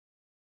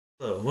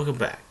Hello, welcome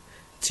back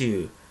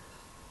to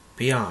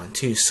Beyond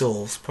Two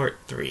Souls Part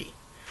 3.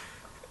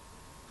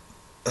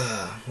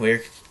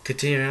 We're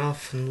continuing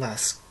off from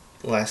last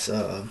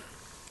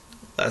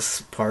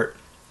part,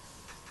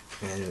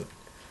 and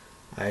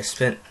I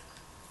spent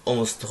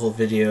almost the whole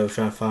video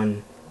trying to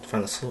find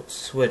a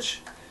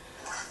switch.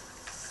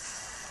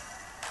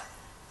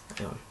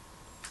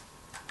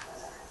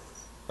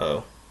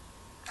 Uh-oh.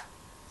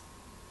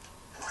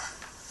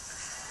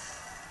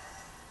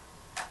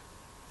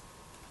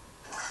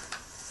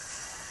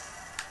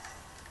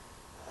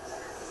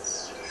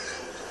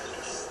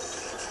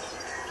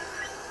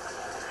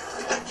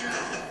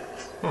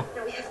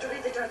 Now we have to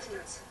read the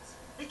documents.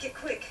 Make it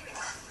quick.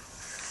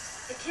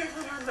 I can't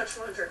hold on much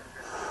longer.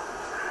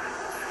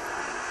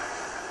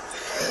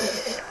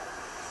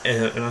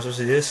 Am I supposed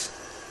to do this?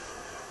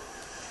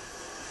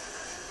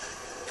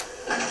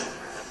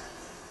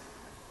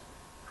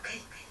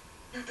 Okay,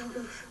 now don't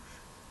move.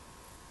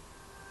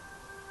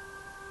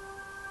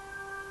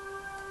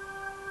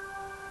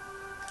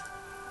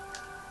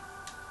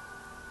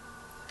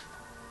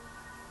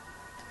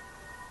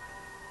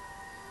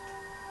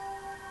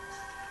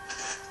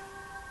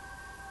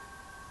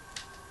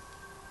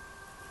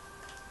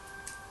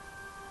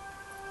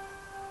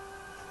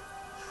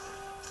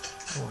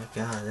 Oh my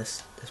god,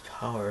 this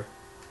power.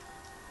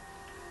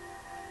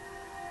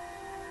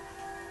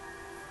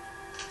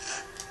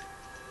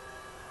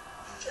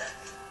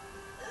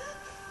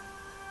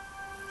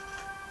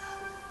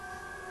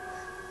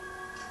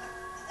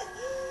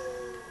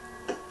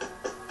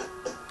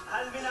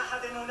 هل من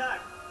أحد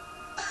هناك؟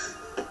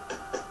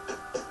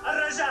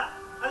 الرجاء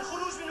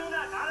الخروج من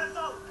هناك على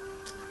الفور.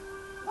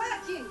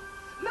 ولكن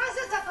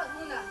ماذا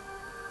تفعلون؟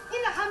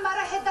 إنها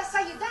مراحل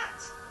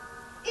السيدات.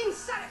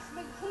 انصرف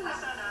منهن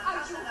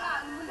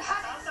أيها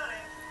المنحرف.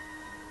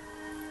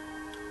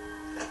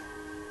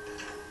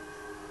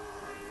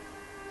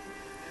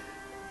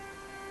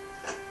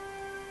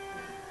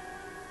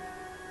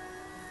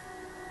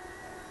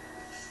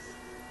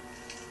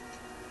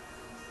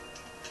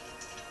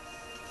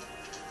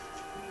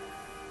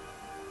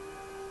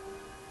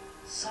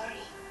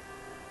 Sorry,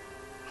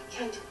 I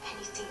can't do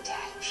anything to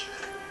help you.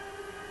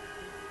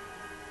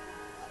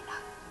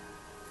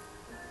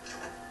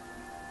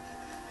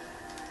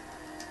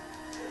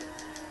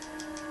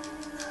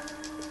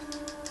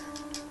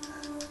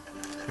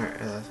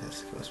 Alright,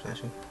 let's go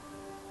smashing.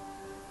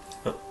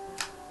 Oh.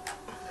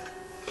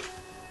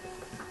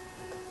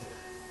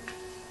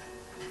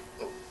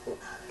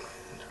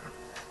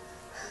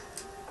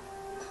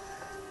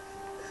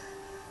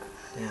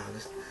 Damn,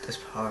 this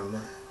power,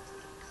 man.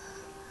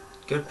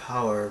 Good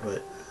power,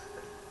 but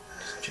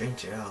just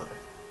drains you out.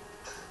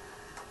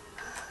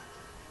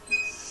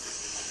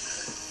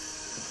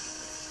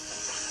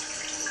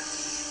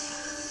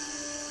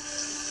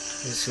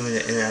 This is going to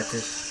be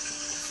interactive.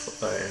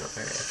 Alright, I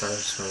thought it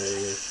was going to be.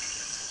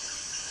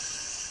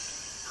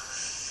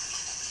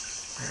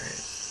 Alright.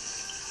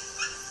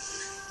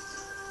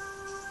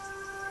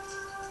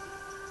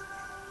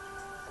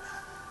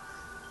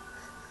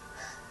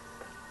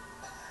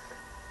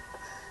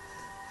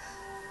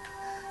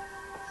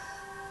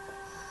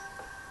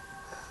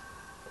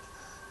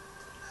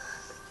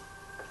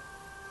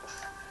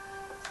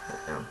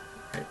 Down.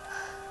 Right.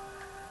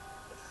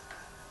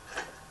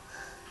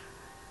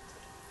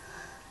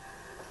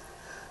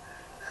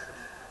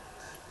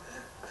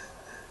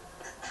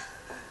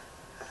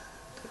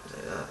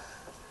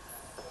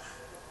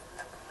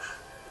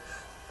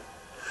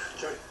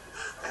 Jodi,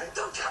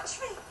 Don't touch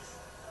me!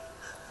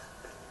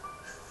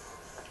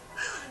 I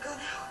want to go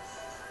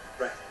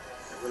now. right,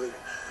 we're leaving.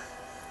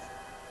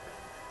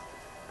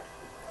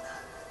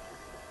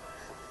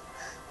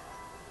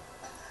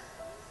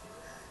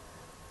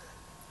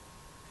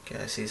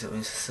 Okay, I see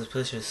something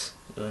suspicious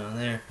going on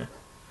there.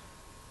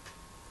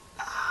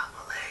 Ah,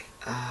 my leg.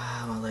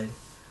 Ah, my leg.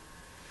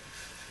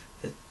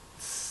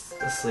 It's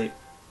asleep.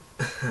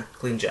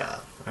 Clean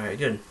job. Alright,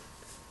 good.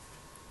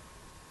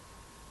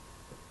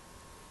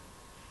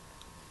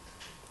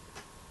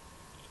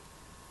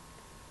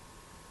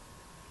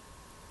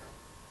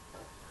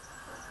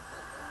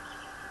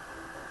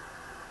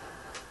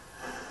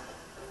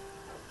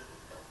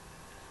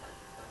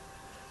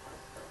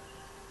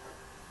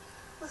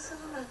 Listen,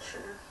 I'm not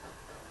sure.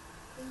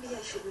 Maybe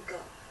I shouldn't go.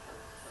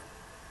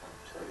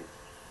 Jodi,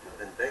 you've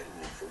been begging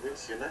me for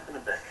weeks. You're not going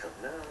to back up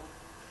now.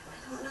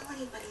 I don't know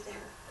anybody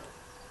there.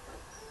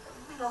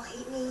 They might all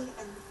hate me,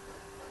 and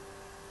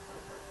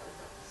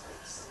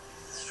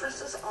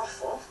stress is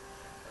awful.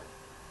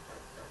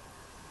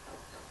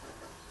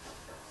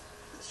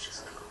 Let's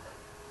just go.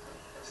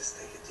 Just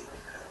take a deep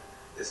breath.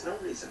 There's no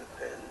reason to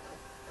panic.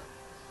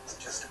 It's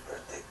just a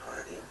birthday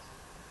party.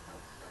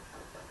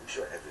 I'm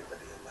sure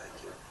everybody will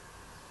like you.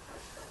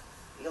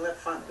 You'll have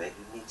fun. Maybe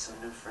meet some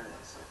new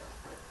friends.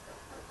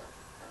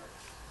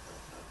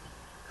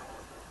 Come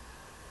on.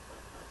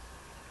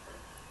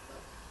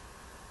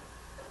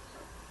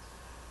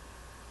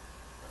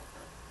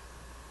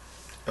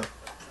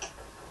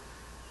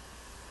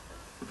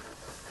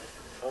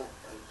 Oh,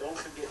 and don't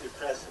forget your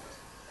present.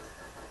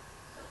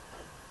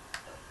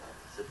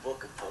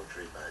 book of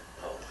poetry by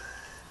Poe.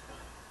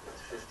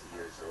 It's 50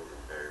 years old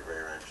and very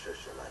rare. I'm sure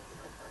she'll like it.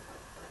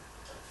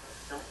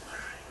 Don't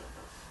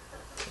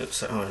worry.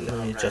 Oops,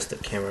 let me adjust the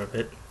camera a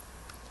bit.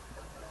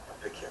 I'll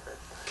pick you up at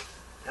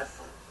 5. Have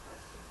fun.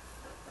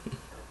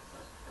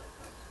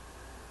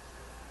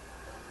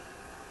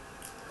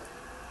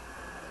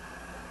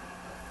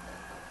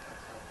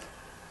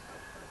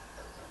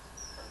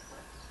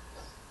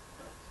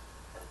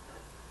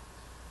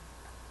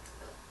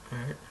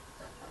 Alright.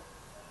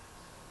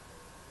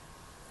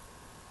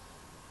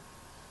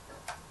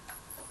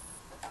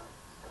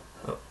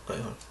 Oh,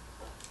 wait, hold on.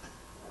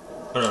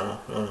 Oh,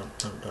 no,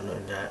 don't do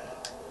that.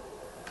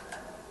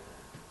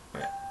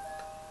 Alright.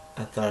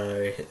 I thought I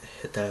already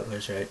hit that,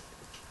 was right.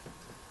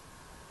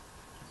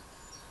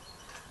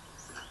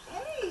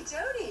 Hey,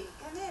 Jodi,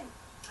 come in.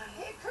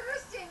 Hey,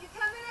 Kirsten, you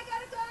come in? I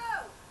gotta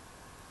go.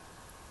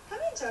 Come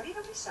in, Jodi.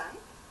 Don't be shy.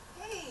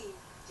 Hey,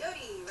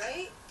 Jodi,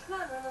 right? Come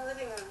on, we're in the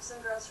living room.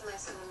 Some girls from my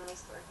school and my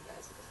store. You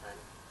guys will be fun.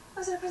 Oh,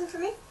 is that a present for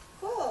me?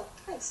 Cool.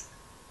 Thanks.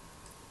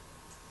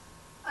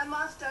 I'm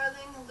off,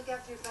 darling. Look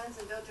after your friends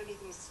and don't do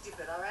anything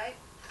stupid, all right?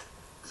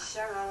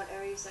 Sure, Mom,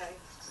 whatever you say.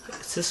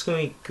 Is this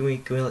can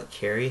we let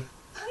Carrie?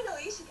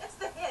 Finally, she gets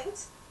the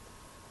hint.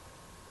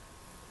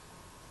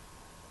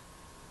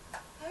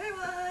 Hey,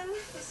 everyone.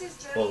 This is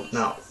Jodi. Well,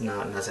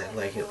 not as I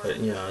like it, but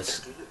you know,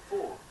 it's Unit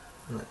 4.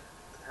 like,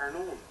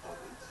 Paranormal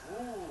department.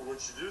 Ooh, what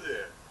you do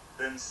there?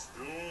 Bend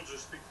spoons or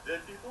speak to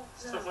dead people?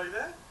 Stuff No. like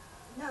that?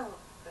 No.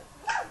 But...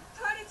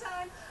 Party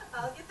time.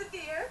 I'll get the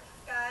beer.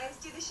 Guys,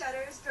 do the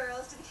shutters.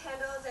 Girls, do the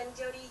candles. And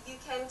Jodi, you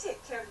can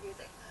take care of the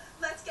music.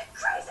 Let's get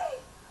crazy.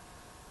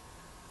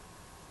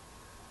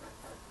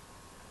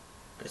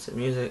 it's the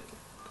music.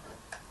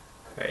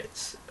 Alright,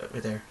 it's over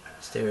there.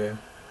 Stereo.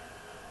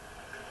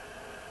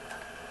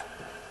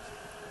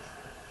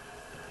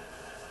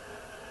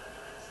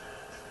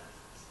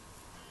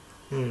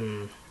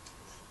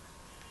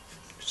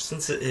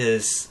 Since it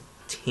is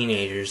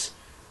teenagers,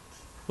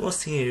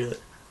 most teenagers.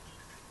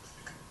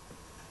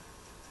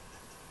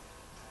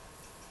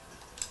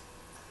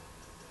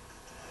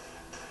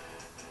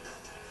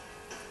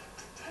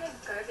 What kind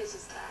of garbage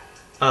is that?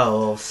 Oh,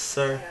 well,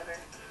 sir. Whatever.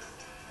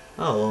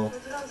 Oh, well. We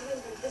belong to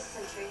music in this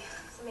century.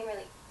 Something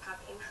really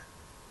popping.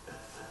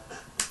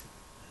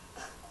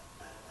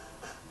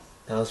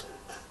 That was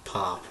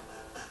pop.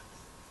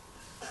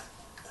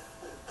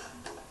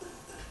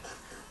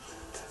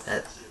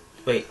 That.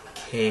 Wait,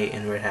 K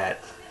and Red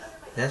Hat.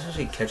 Did I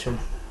actually catch him?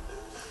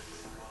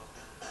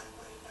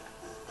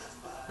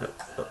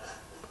 Oh,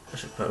 I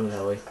should put him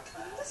that way.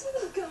 Mom doesn't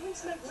even go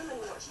into my room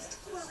anymore. She's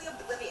totally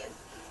oblivious.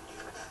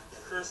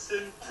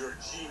 Kirsten, you're a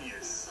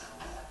genius.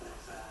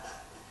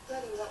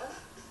 Daddy, you want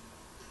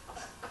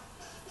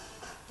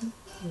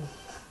one?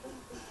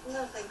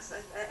 No, thanks.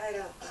 I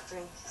don't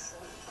drink, so...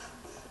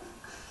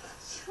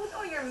 You don't know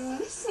what you're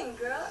missing,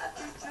 girl.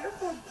 After 3 or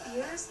 4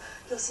 beers,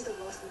 you'll see the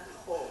world from that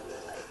hole in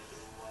your life.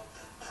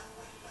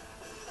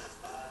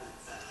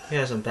 You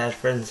have some bad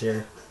friends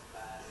here,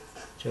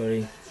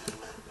 Jodi.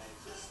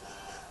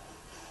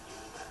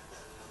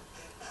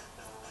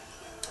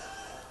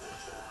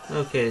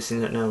 Okay, see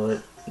that now.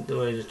 What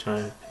do I just try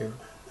to here?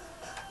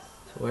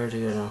 So where to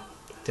go now?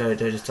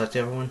 Did I just talk to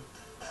everyone?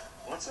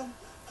 Want some?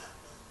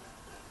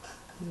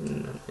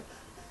 No.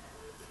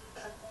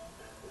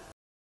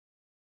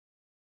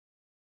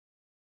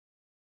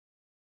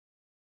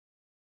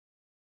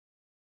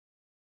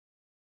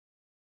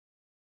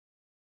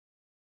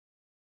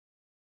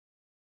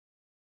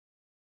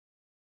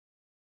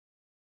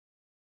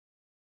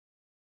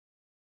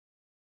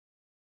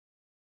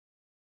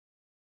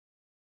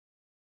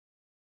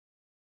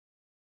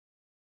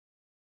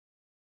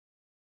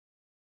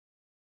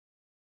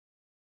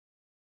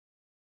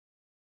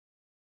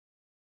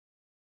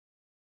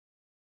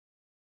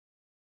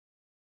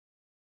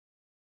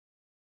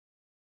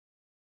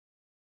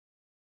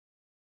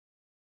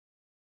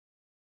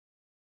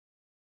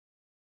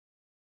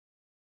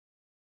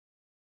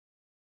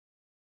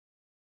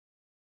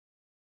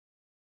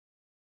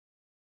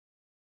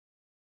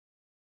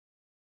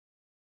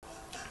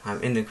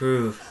 I'm in the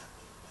groove.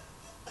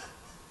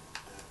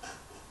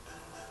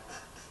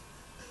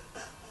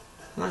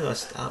 I'm not gonna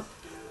stop.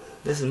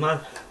 This is my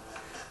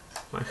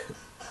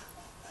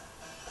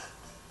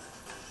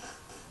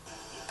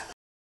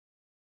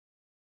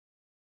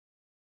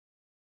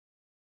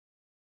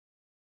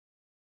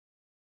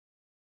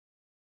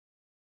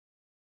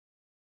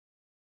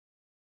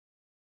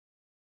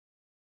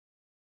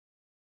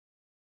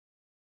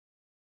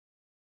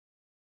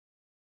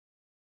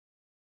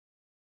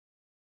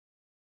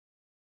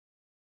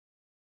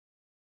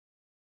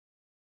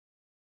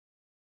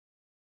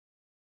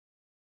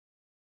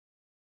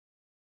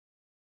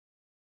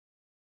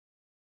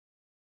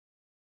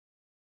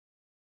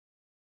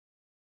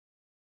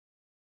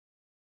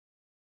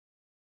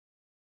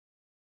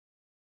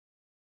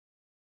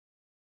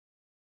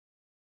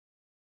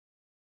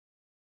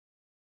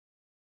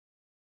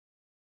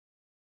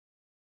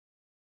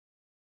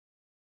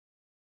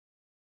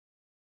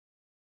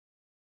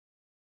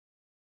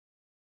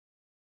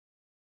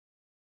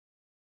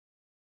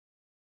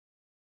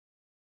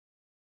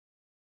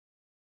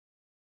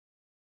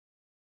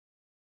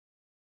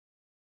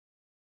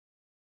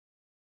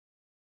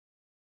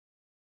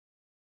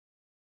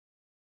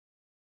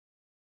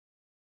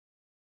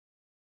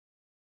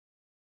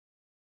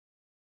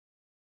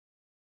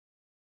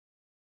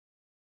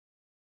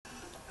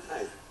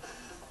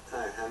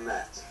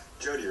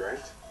Jodi, right?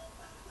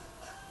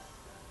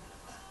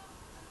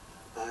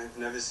 I've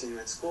never seen you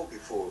at school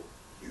before.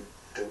 You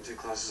don't do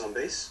classes on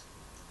bass?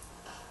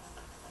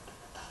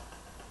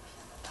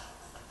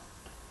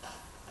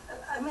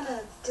 I'm in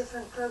a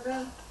different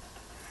program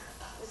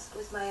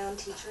with my own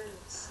teacher.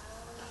 It's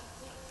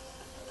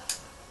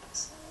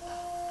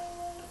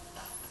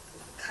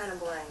kind of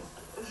boring.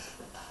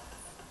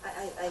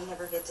 I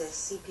never get to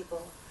see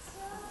people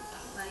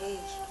my age.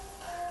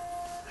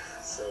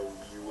 So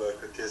you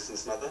work with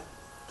Kirsten's mother?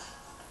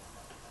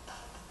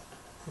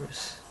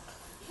 Where's...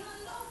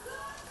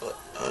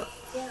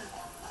 Yeah.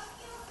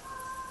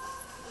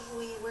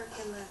 We work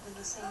in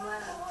the same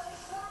lab.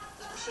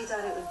 She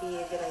thought it would be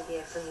a good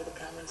idea for me to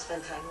come and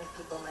spend time with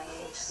people my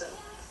age, so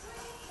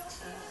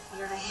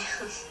here I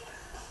am.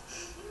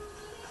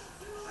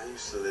 I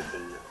used to live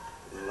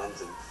in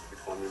London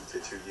before I moved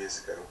here 2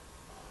 years ago.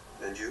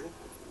 And you?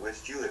 Where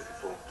did you live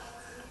before?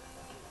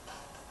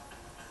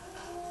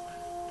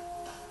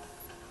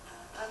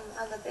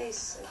 On the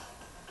base.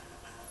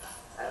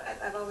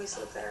 I've always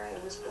lived there.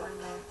 I was born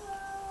there.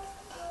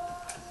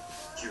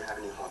 Do you have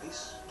any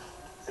hobbies?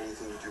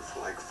 Anything you do for,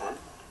 like, fun?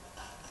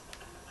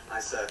 I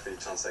surf any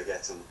chance I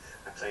get, and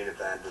I play in a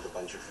band with a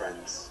bunch of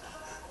friends.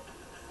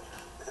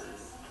 And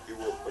you,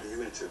 what are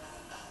you into?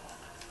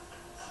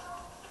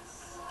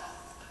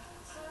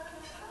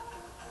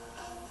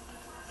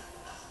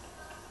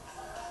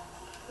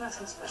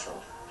 Nothing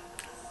special.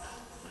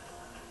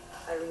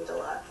 I read a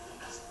lot.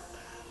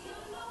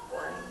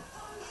 Boring.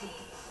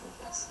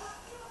 I guess.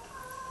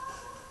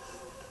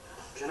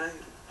 Can I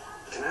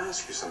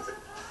ask you something?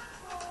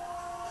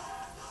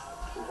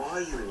 Why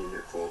are you in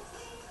Unit 4?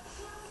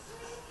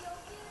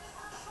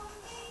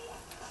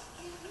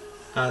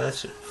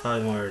 That's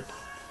probably more...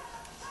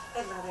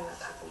 I'd rather not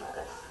talk about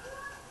it.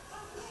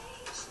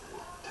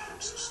 Damn,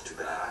 so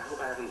stupid. I hope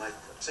I haven't, like,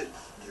 upset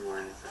you or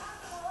anything.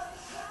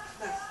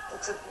 No,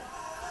 it's okay.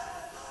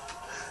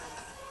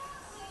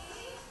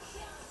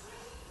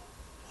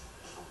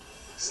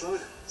 Slow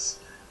dance.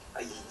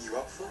 Are you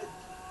up for it?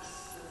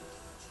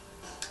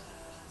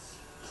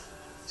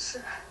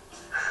 Sure.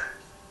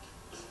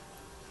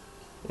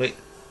 Wait,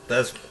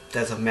 that's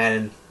a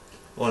Madden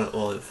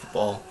on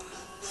football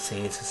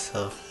scenes and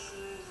stuff.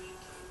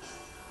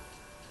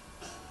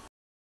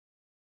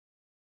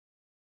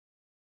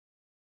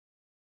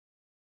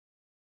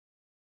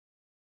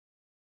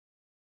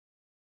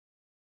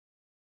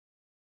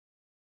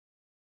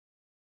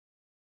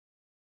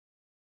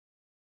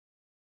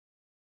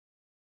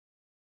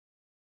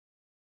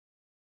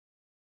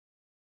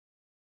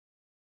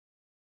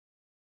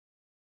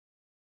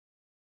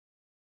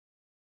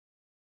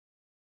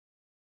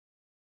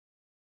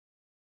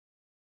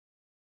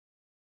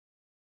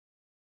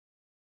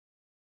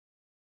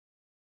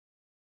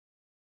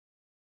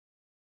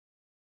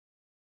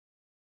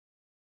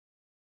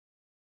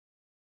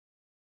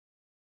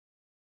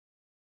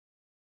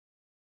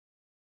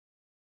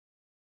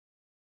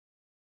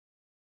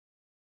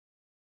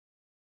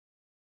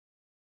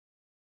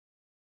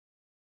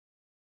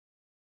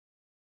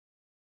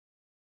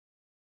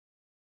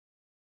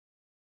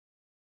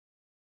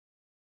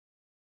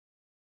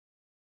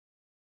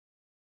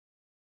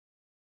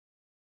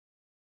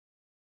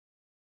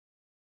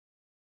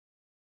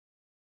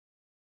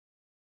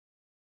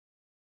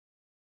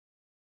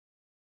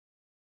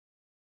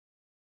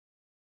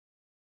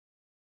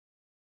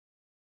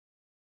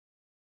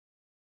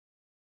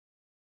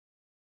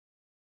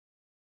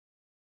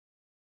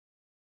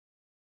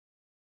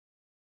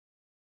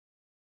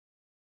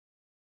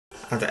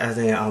 I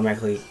think it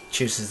automatically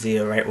chooses the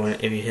right one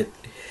if you hit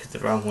the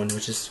wrong one,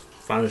 which is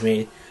fine with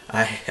me.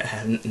 I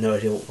have no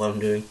idea what I'm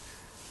doing.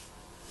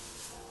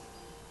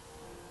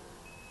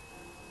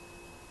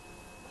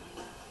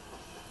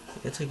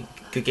 It's a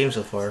good game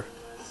so far.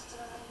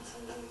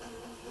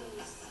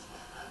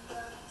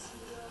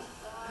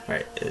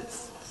 Alright, I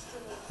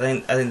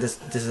think this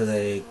is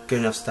a good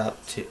enough stop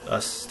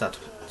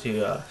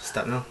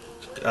now.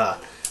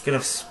 Good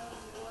enough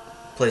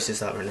place to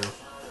stop right now.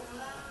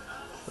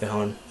 Wait,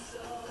 hold on.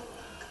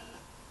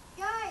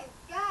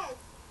 Guys,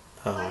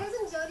 why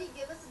doesn't Jodi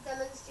give us a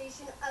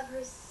demonstration of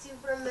her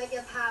super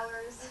mega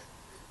powers?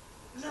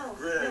 No,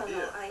 Great idea.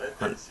 no, I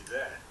didn't see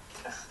that.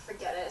 Ugh,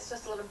 forget it. It's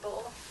just a little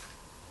bowl.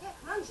 Yeah,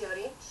 come on,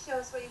 Jodi. Show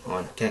us what you can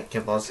Hold on, do.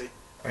 can't pause.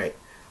 Alright,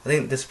 I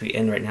think this will be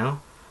end right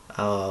now.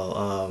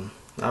 I'll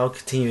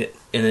continue it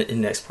in the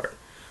next part.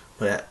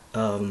 But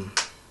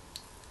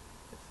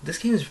this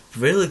game is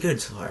really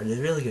good so far. It's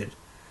really good.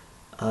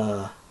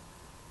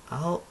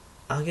 I'll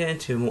get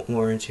into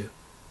more into.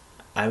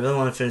 I really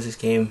want to finish this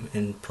game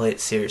and play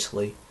it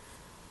seriously.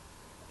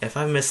 If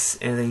I miss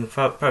anything,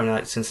 probably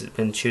not, since it's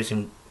been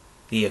choosing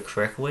the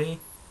correct way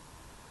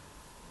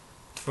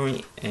for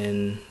me,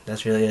 and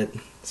that's really it.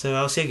 So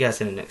I'll see you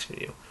guys in the next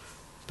video.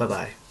 Bye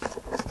bye.